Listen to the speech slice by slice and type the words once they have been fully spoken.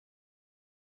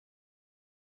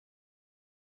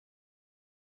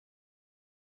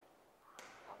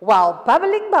Well,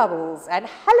 bubbling bubbles, and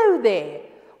hello there.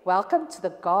 Welcome to the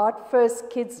God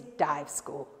First Kids Dive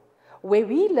School, where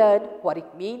we learn what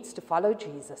it means to follow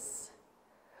Jesus.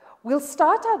 We'll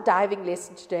start our diving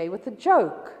lesson today with a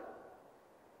joke.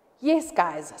 Yes,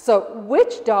 guys, so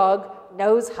which dog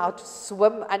knows how to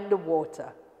swim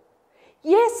underwater?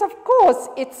 Yes, of course,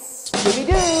 it's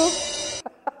Scooby-Doo.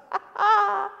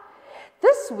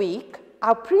 This week,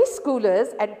 our preschoolers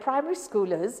and primary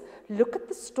schoolers look at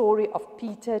the story of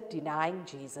Peter denying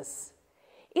Jesus.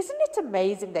 Isn't it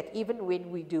amazing that even when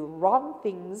we do wrong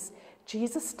things,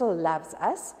 Jesus still loves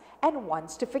us and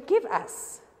wants to forgive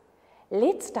us?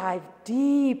 Let's dive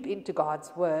deep into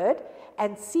God's Word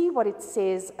and see what it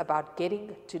says about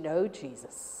getting to know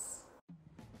Jesus.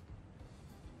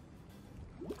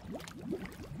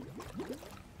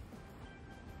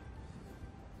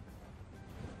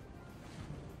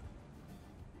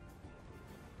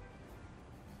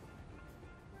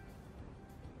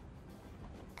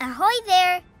 Ahoy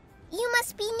there! You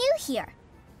must be new here.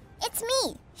 It's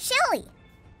me, Shelly.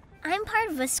 I'm part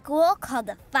of a school called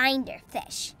the Finder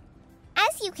Fish.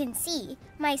 As you can see,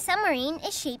 my submarine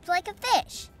is shaped like a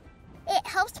fish. It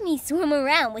helps me swim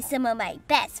around with some of my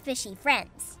best fishy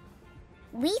friends.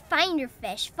 We Finder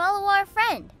Fish follow our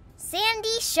friend,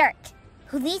 Sandy Shark,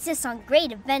 who leads us on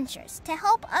great adventures to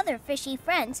help other fishy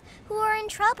friends who are in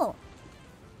trouble.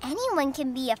 Anyone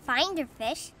can be a Finder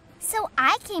Fish. So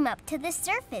I came up to the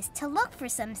surface to look for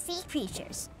some sea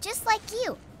creatures, just like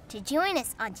you, to join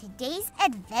us on today's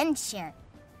adventure.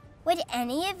 Would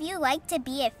any of you like to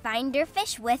be a Finder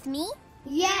Fish with me?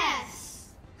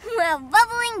 Yes! Well,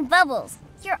 bubbling bubbles,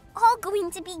 you're all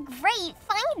going to be great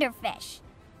Finder Fish.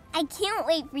 I can't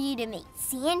wait for you to meet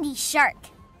Sandy Shark.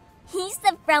 He's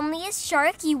the friendliest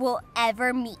shark you will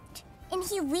ever meet, and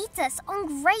he leads us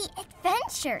on great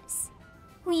adventures.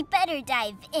 We better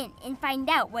dive in and find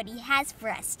out what he has for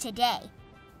us today.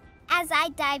 As I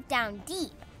dive down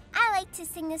deep, I like to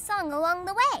sing a song along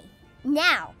the way.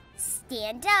 Now,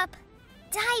 stand up,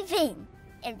 dive in,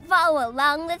 and follow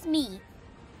along with me.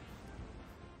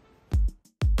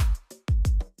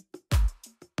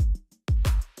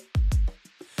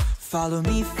 Follow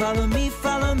me, follow me,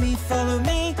 follow me, follow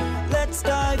me. Let's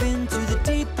dive into the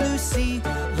deep blue sea.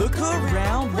 Look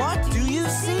around, what do you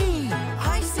see?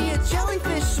 I see a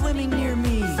jellyfish swimming near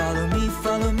me. Follow me,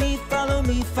 follow me, follow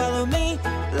me, follow me.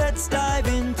 Let's dive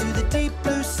into the deep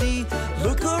blue sea.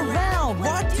 Look around,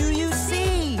 what do you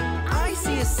see? I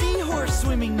see a seahorse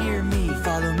swimming near me.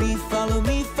 Follow me, follow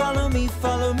me, follow me,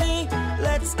 follow me.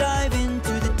 Let's dive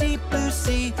into the deep blue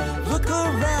sea. Look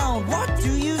around, what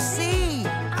do you see?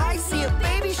 I see a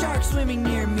baby shark swimming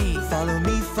near me. Follow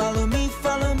me, follow me,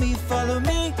 follow me, follow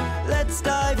me. Let's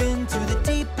dive into the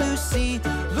deep blue sea.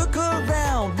 Look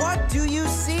around, what do you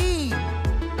see?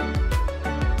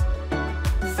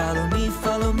 Follow me,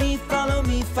 follow me, follow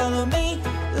me, follow me.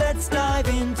 Let's dive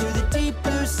into the deep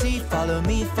blue sea. Follow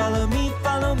me, follow me,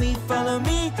 follow me, follow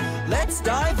me. Let's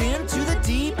dive into the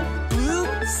deep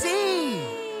blue sea.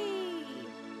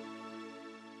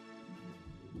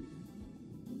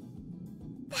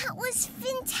 That was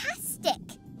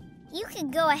fantastic! You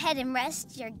can go ahead and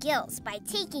rest your gills by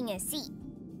taking a seat.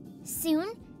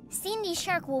 Soon, Sandy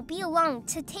Shark will be along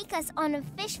to take us on a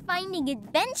fish-finding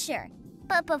adventure.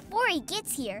 But before he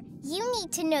gets here, you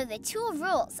need to know the 2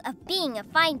 rules of being a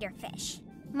Finder Fish.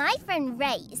 My friend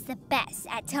Ray is the best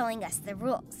at telling us the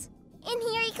rules. And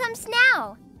here he comes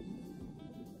now.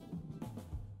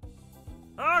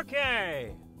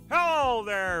 Okay. Hello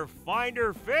there,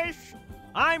 Finder Fish.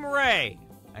 I'm Ray,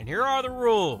 and here are the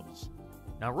rules.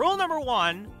 Now, rule number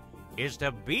 1 is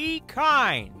to be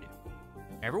kind.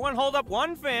 Everyone hold up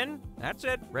one fin. That's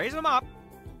it. Raise them up.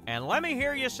 And let me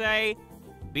hear you say,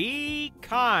 be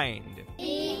kind.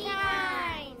 Be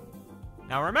kind!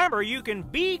 Now remember, you can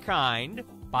be kind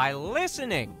by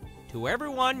listening to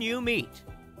everyone you meet.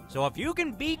 So if you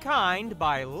can be kind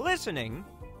by listening,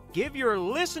 give your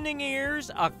listening ears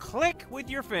a click with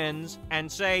your fins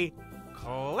and say,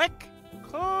 click,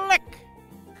 click.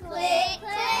 Click,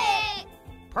 click!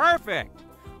 Perfect.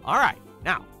 All right,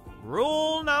 now,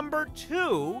 rule number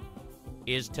 2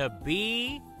 is to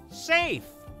be safe.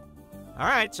 All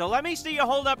right, so let me see you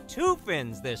hold up 2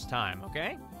 fins this time,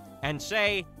 okay? And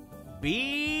say,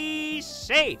 be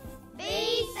safe.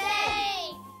 Be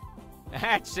safe!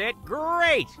 That's it,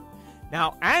 great.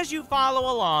 Now, as you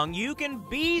follow along, you can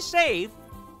be safe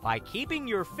by keeping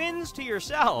your fins to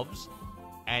yourselves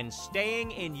and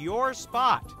staying in your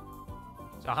spot.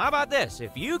 So how about this?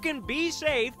 If you can be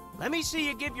safe, let me see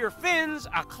you give your fins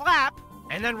a clap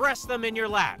and then rest them in your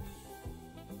lap.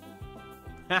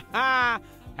 Ha ha!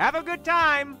 Have a good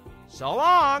time. So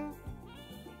long.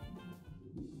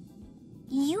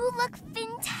 You look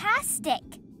fantastic!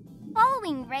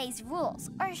 Following Ray's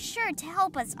rules are sure to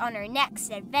help us on our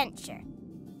next adventure.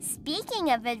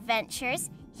 Speaking of adventures,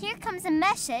 here comes a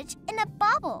message in a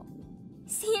bubble.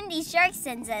 Sandy Shark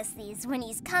sends us these when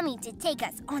he's coming to take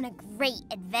us on a great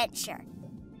adventure.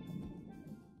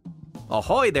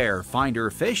 Ahoy there, Finder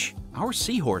Fish! Our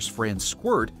seahorse friend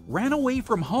Squirt ran away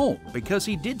from home because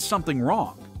he did something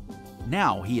wrong.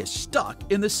 Now he is stuck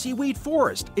in the seaweed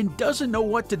forest and doesn't know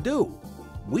what to do.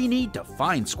 We need to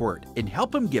find Squirt and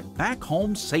help him get back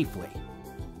home safely.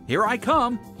 Here I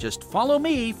come. Just follow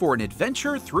me for an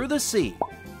adventure through the sea.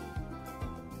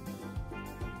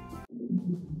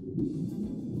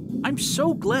 I'm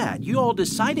so glad you all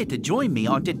decided to join me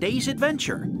on today's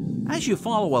adventure. As you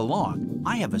follow along,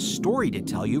 I have a story to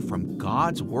tell you from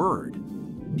God's Word.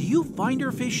 Do you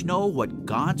Finder Fish know what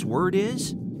God's Word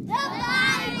is? The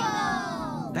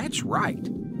Bible! That's right.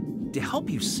 To help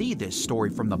you see this story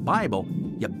from the Bible,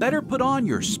 you better put on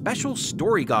your special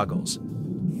story goggles.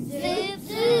 Zoop,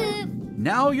 zoop!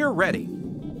 Now you're ready.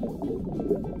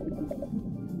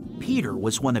 Peter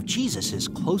was one of Jesus'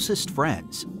 closest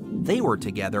friends. They were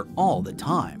together all the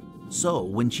time. So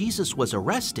when Jesus was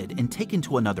arrested and taken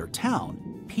to another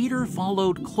town, Peter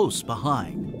followed close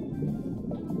behind.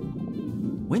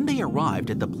 When they arrived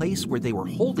at the place where they were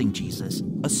holding Jesus,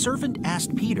 a servant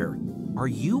asked Peter, "Are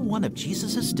you one of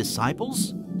Jesus'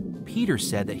 disciples?" Peter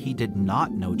said that he did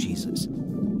not know Jesus.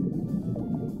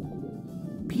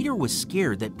 Peter was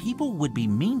scared that people would be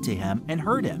mean to him and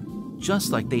hurt him,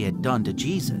 just like they had done to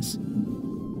Jesus.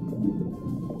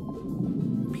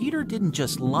 Peter didn't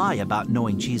just lie about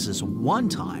knowing Jesus one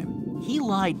time, he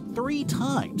lied 3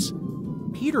 times.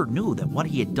 Peter knew that what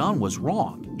he had done was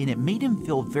wrong, and it made him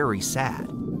feel very sad.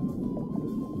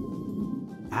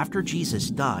 After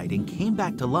Jesus died and came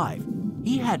back to life,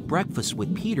 he had breakfast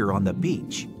with Peter on the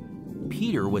beach.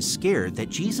 Peter was scared that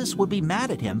Jesus would be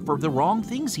mad at him for the wrong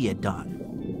things he had done.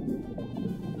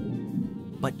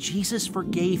 But Jesus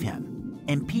forgave him,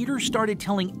 and Peter started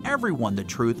telling everyone the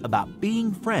truth about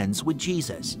being friends with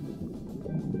Jesus.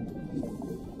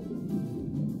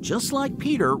 Just like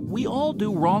Peter, we all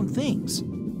do wrong things.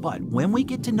 But when we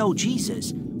get to know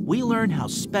Jesus, we learn how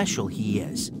special he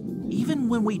is. Even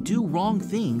when we do wrong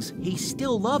things, he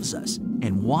still loves us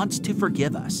and wants to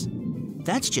forgive us.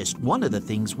 That's just one of the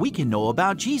things we can know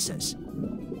about Jesus.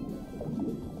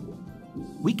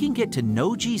 We can get to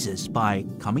know Jesus by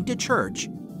coming to church,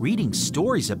 reading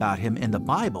stories about him in the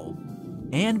Bible,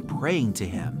 and praying to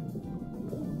him.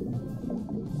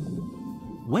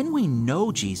 When we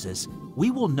know Jesus,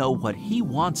 we will know what he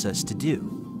wants us to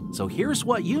do. So here's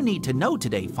what you need to know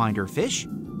today, Finder Fish.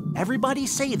 Everybody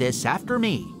say this after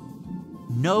me.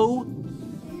 Know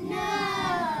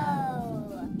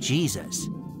Jesus.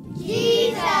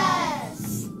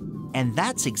 Jesus! And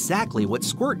that's exactly what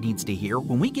Squirt needs to hear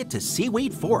when we get to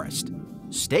Seaweed Forest.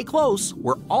 Stay close,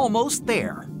 we're almost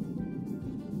there.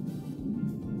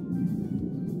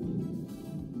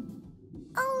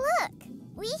 Oh, look!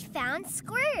 We found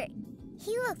Squirt.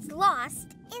 He looks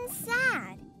lost and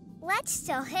sad. Let's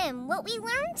tell him what we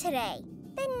learned today.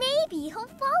 Then maybe he'll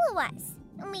follow us,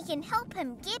 and we can help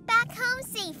him get back home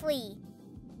safely.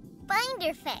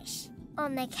 Finder Fish,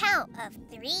 on the count of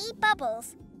 3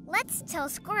 bubbles, let's tell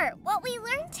Squirt what we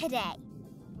learned today.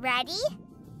 Ready?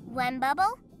 1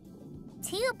 bubble,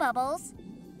 2 bubbles,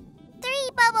 3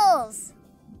 bubbles.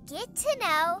 Get to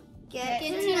know Get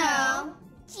to know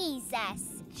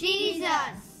Jesus.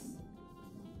 Jesus!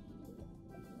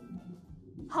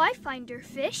 Hi, Finder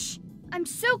Fish. I'm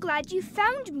so glad you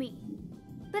found me.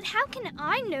 But how can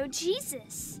I know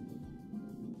Jesus?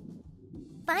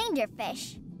 Finder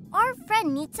Fish, our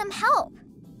friend needs some help.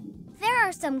 There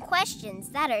are some questions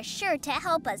that are sure to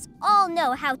help us all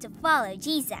know how to follow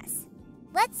Jesus.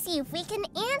 Let's see if we can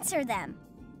answer them.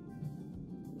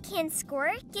 Can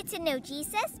Squirt get to know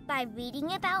Jesus by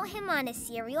reading about him on a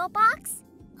cereal box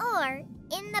or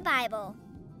in the Bible?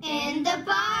 In the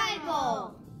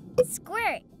Bible!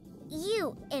 Squirt,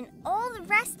 you and all the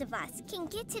rest of us can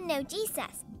get to know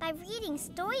Jesus by reading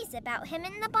stories about him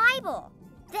in the Bible.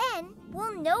 Then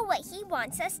we'll know what he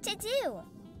wants us to do.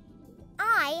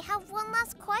 I have one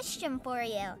last question for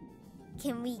you.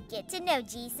 Can we get to know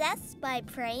Jesus by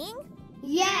praying?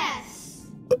 Yes!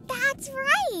 That's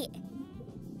right!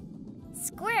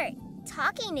 Squirt,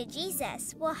 talking to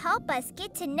Jesus will help us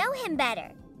get to know him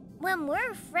better. When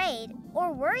we're afraid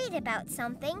or worried about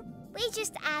something, we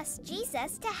just ask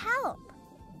Jesus to help.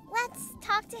 Let's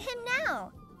talk to him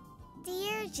now.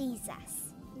 Dear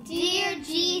Jesus, Dear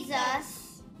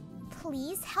Jesus,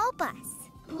 please help us.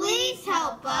 please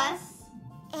help us.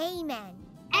 Amen.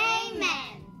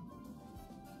 Amen.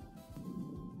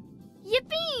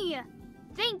 Yippee!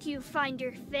 Thank you,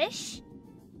 Finder Fish.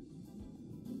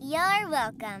 You're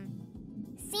welcome.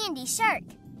 Sandy Shark,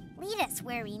 lead us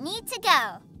where we need to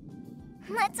go.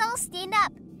 Let's all stand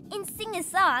up and sing a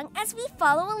song as we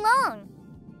follow along.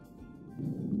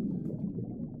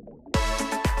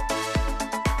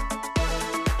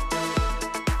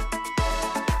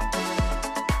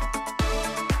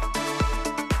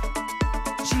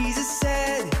 Jesus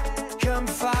said, come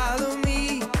follow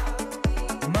me.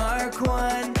 Mark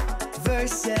 1,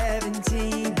 verse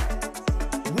 17.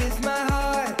 With my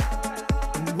heart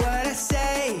and what I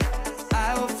say,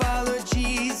 I will follow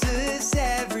Jesus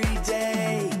every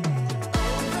day.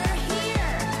 Over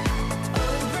here,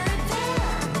 over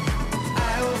there,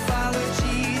 I will follow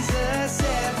Jesus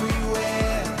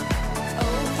everywhere.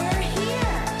 Over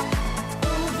here,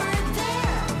 over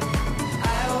there,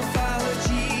 I will follow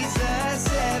Jesus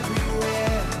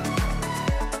everywhere.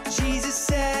 Jesus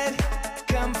said,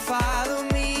 come follow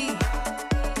me.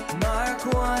 Mark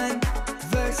 1,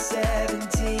 verse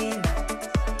 17.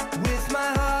 With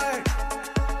my heart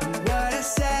and what I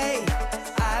say,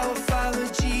 I will follow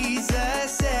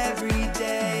Jesus every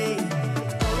day.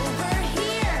 Over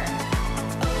here,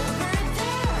 over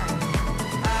there,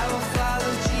 I will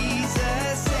follow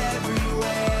Jesus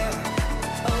everywhere.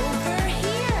 Over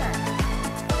here,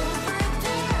 over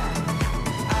there,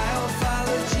 I will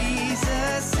follow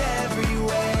Jesus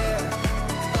everywhere.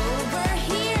 Over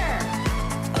here,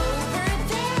 over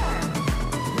there,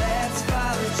 let's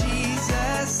follow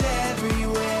Jesus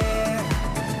everywhere.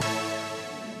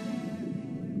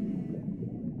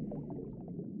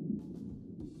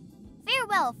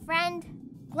 Farewell, friend.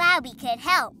 Glad we could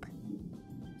help.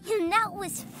 And that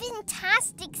was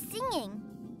fantastic singing.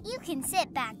 You can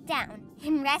sit back down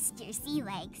and rest your sea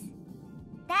legs.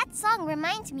 That song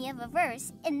reminds me of a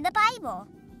verse in the Bible.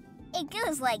 It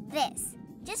goes like this.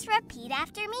 Just repeat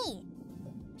after me.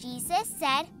 Jesus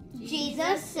said,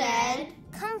 Jesus said,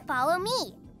 come follow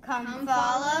me. come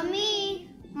follow me.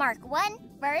 Mark 1,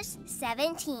 verse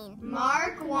 17.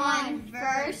 Mark 1,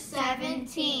 verse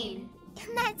 17.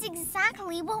 And that's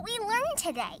exactly what we learned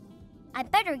today. I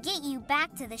better get you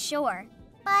back to the shore.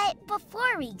 But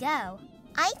before we go,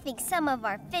 I think some of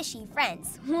our fishy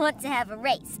friends want to have a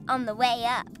race on the way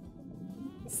up.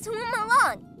 Swim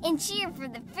along and cheer for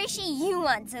the fishy you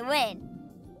want to win.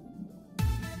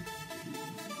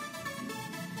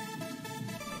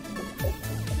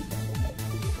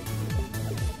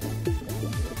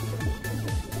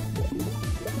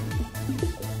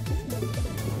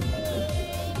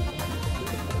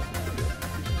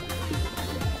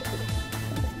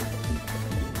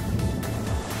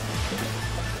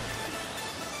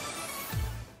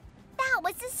 That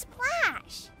was a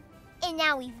splash. And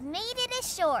now we've made it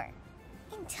ashore.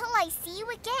 Until I see you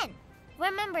again,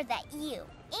 remember that you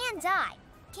and I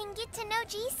can get to know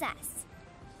Jesus.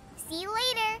 See you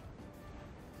later.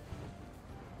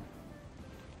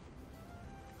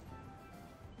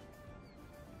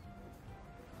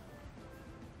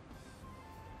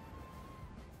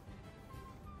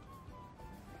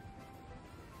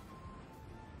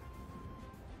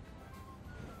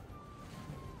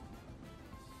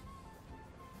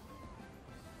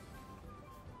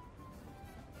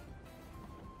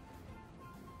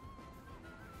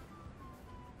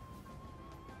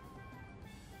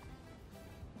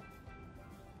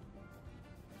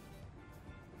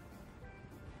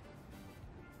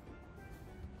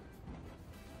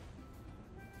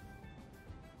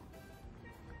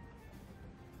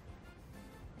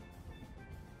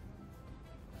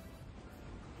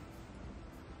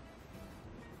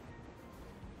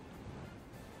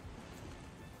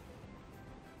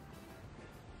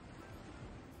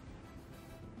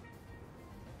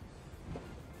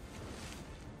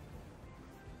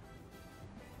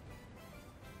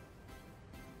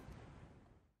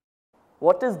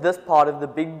 What does this part of the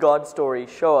big God story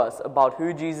show us about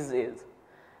who Jesus is?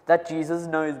 That Jesus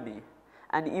knows me,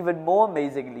 and even more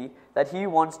amazingly, that he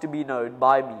wants to be known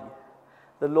by me.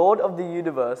 The Lord of the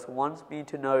universe wants me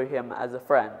to know him as a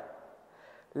friend.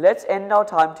 Let's end our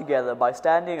time together by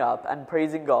standing up and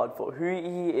praising God for who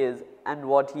he is and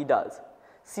what he does.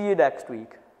 See you next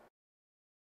week.